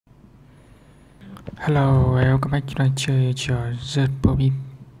Hello, welcome back. Chúng ta chơi trò rớt Bobby.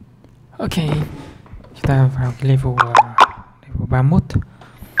 Ok, chúng ta vào cái level 31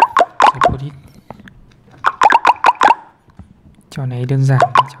 rớt Bobby. Trò này đơn giản,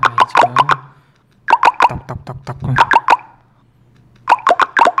 trò này chỉ có tọc thôi.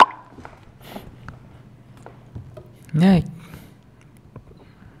 Nhây.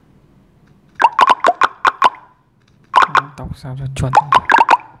 Tọc sao cho chuẩn.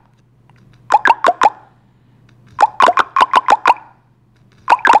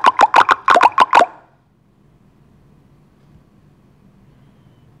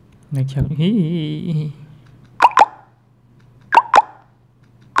 Này kiểu hi.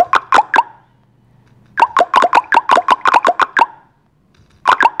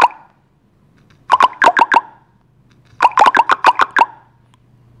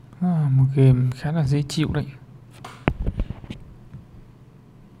 Một game khá là dễ chịu đấy.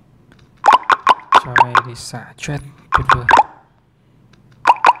 Trò này để xả stress tuyệt vời.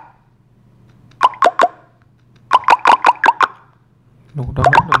 Đủ đó.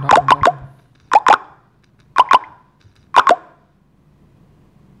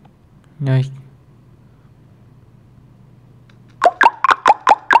 Nhây.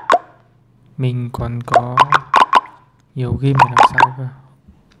 Mình còn có nhiều game để làm sao cơ.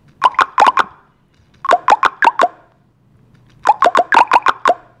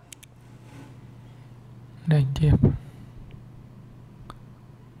 Đây tiếp.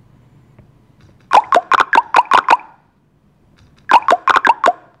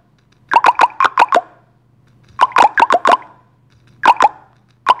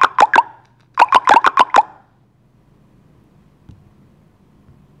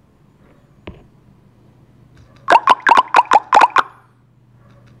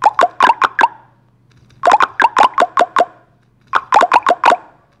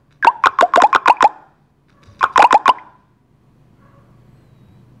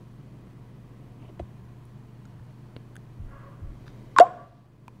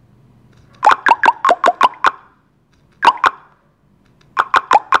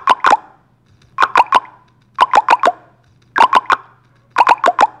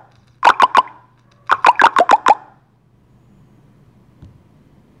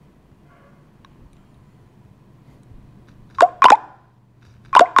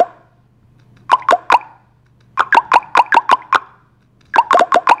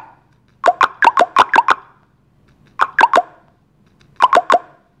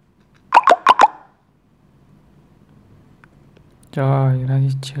 Rồi, ra đi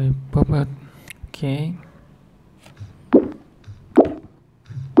chơi bubble. Ok.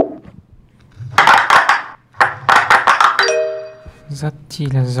 Rất chi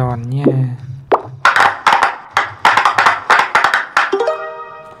là giòn nha.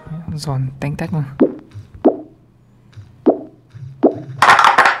 Giòn tanh tách mà.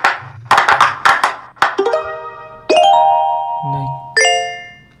 Này.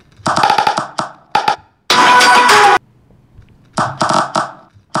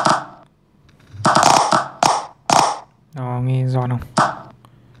 Nghe giòn không?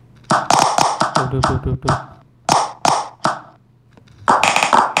 Được.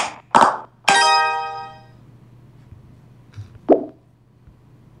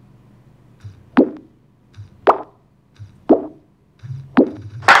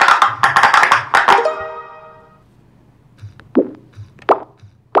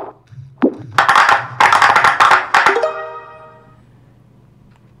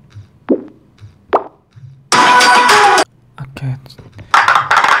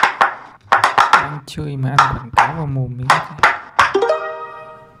 Đang chơi mà ăn quảng cáo vào mồm mình.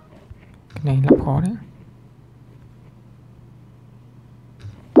 Cái này lắm khó đấy.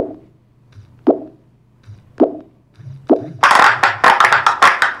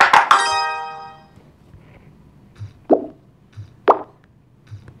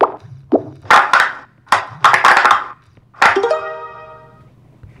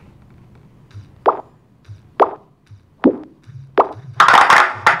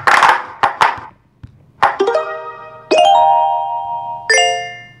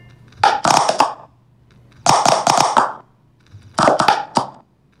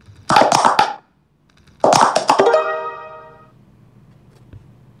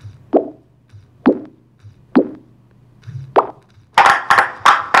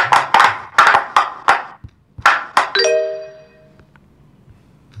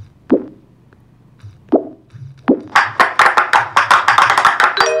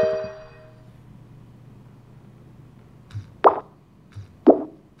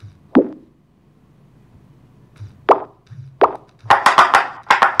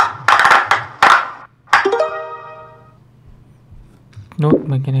 nốt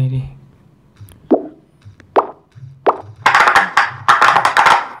mấy cái này đi.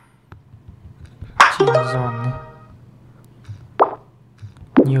 Chỉ giòn này.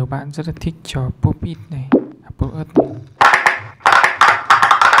 Nhiều bạn rất là thích trò pop it này, pop ớt này.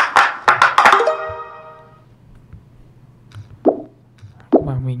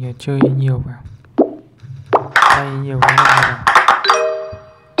 Bảo mình chơi nhiều vào, tay nhiều vào.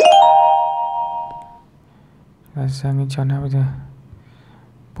 Và sang cái trò nào bây giờ?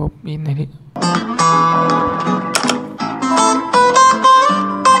 Pop it này đi.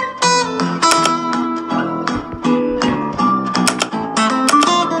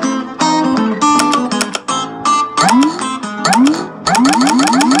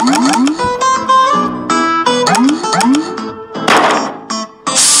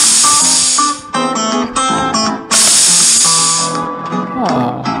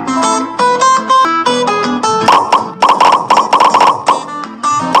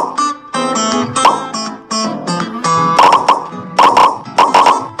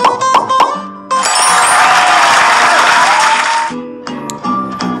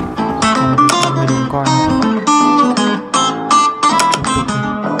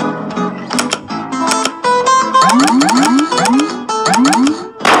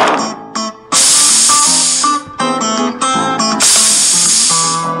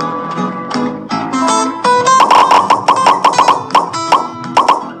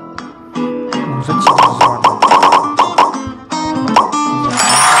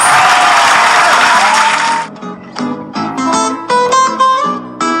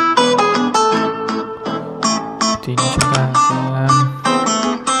 Thì chúng ta sẽ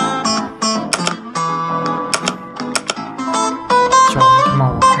chọn cái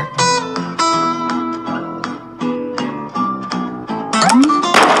màu khác.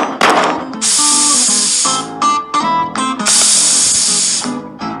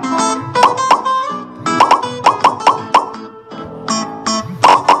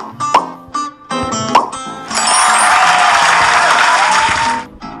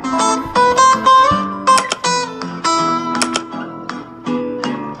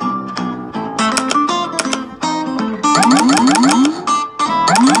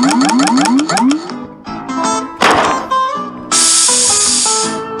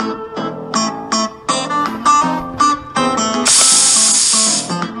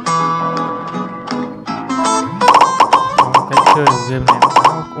 Chơi của game này nó khá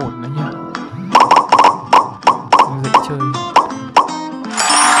ổn đấy nhá, dễ chơi.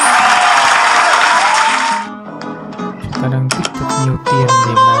 Chúng ta đang tích thật nhiều tiền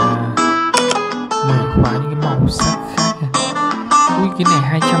để mà mở khóa những cái màu sắc khác này. Ui cái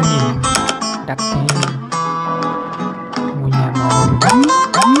này 200.000 đắt thế. Ngôi nhà màu hồng.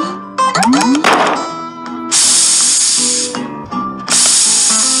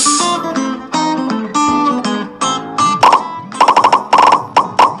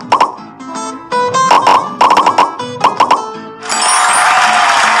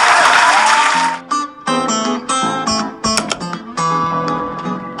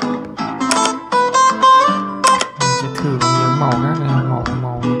 Thử những màu khác này,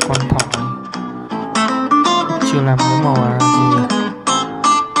 màu con thỏ này. Chưa làm cái màu gì à?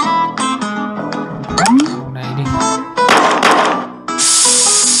 Màu này đi.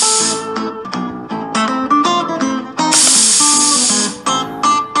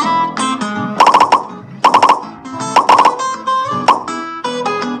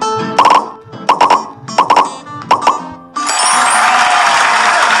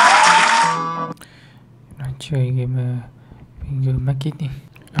 Chơi game Finger Market đi.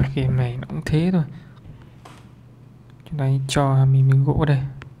 Game này nó cũng thế thôi. Chúng ta cho mình miếng gỗ đây.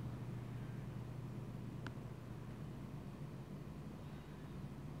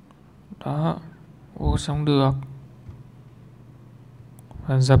 Đó. Ô xong được.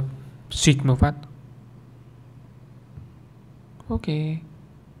 Và dập xịt một phát. Ok.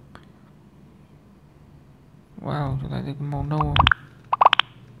 Wow, chúng ta thấy cái màu nâu.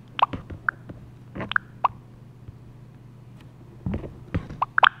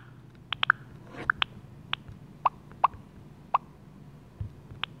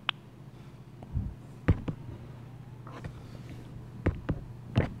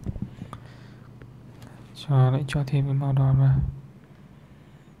 Lại cho thêm cái màu đỏ vào.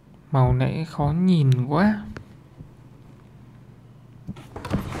 Màu nãy khó nhìn quá.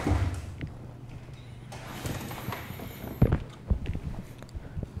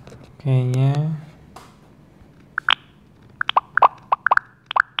 Ok nhé.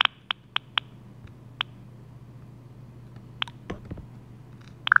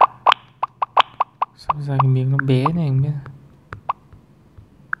 Sao ra cái miếng nó bé này không biết.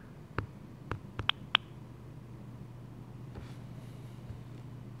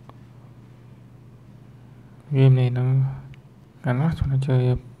 game này nó gắn lót cho nó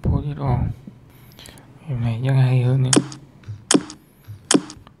chơi Fidget. Game này chắc hay hơn đấy.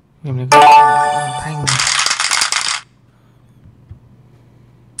 Game này có âm thanh.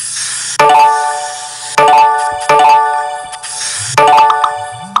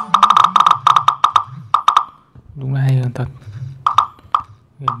 Đúng là hay hơn thật.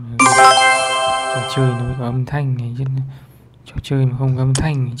 Game này, trò chơi nó mới có âm thanh này chứ trò chơi mà không có âm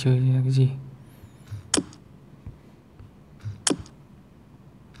thanh thì chơi ra cái gì.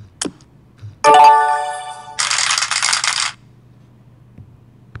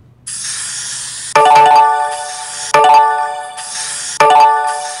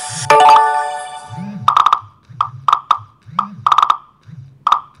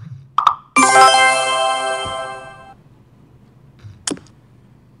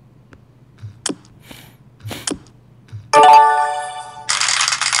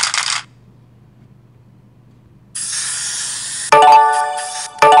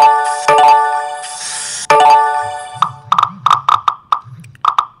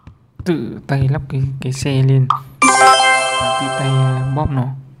 Tự tay lắp cái xe lên và tự tay bóp nó,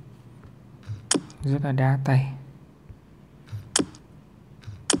 rất là đá tay.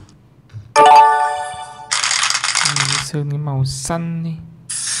 Sơn cái màu xanh đi.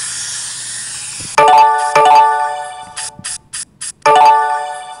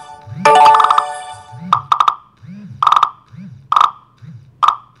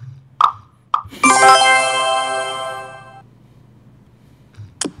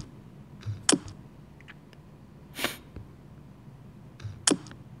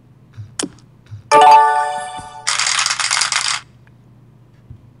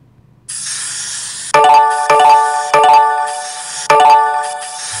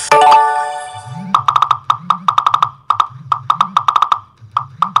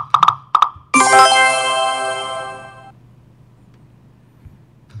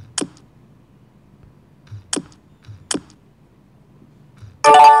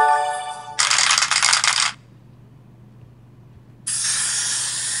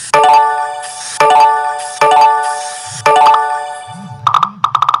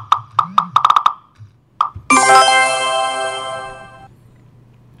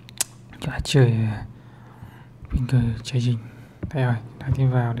 Chơi bình cơ chơi trình. Đây rồi, đã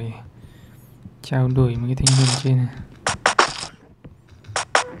thêm vào để trao đổi mấy cái thanh niên trên này.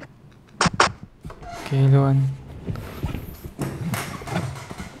 Ok luôn.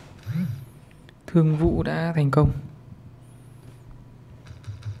 Thương vụ đã thành công.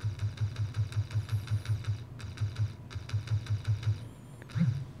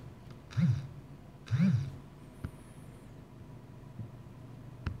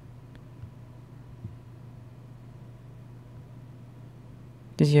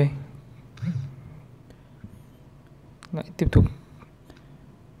 Cái gì đây? Lại tiếp tục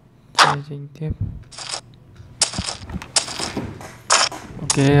chơi trình tiếp.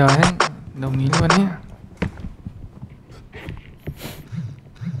 Ok rồi hết, đồng ý luôn nhé.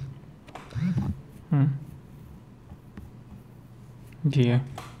 Gì vậy?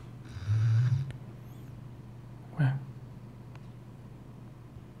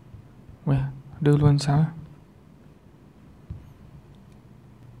 Đưa luôn sao?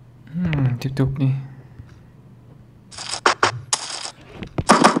 Tiếp tục đi.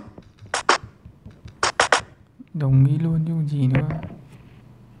 Đồng ý luôn chứ gì nữa.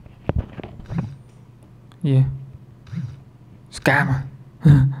 Gì vậy? Scam à?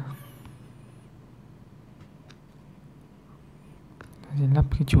 Thì lắp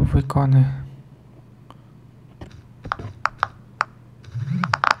cái chú với con này.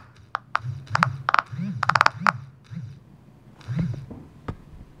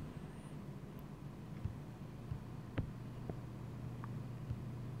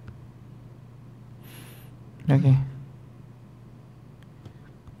 Ok.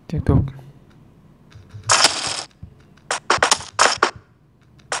 Tiếp tục.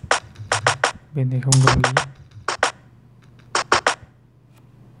 Bên này không đồng ý.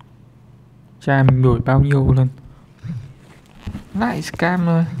 Cha mình đổi bao nhiêu lần. Lại scam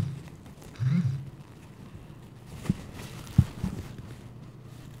rồi.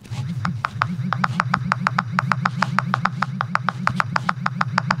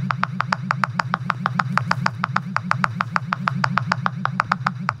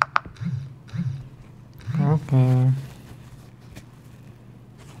 Ok.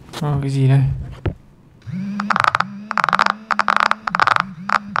 Cái gì đây?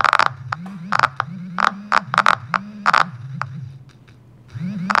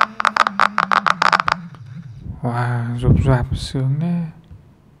 Wow, rụp rạp sướng đấy.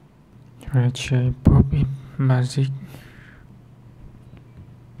 Chơi pop Magic.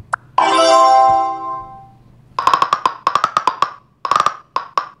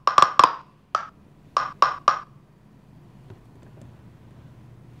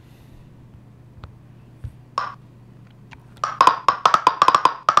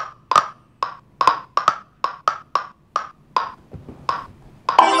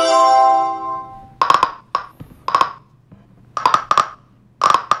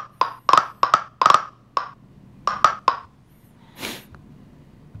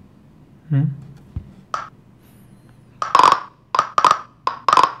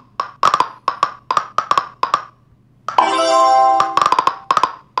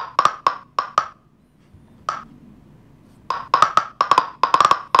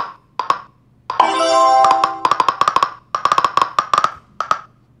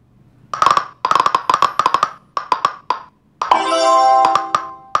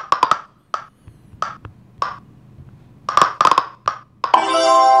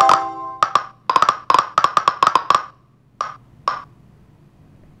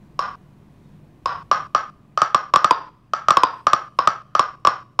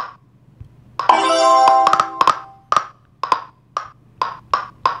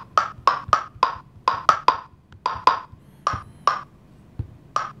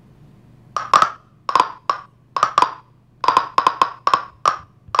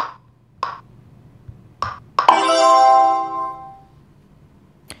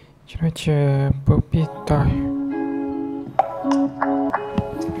 Cho nó chờ bố biết tôi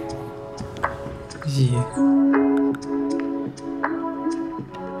gì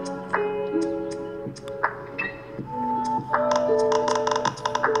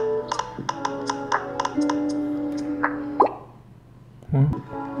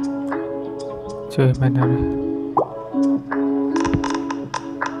chơi mà nào rồi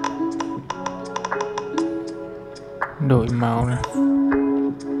đổi màu nè.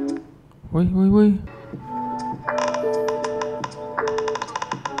 Ui ui ui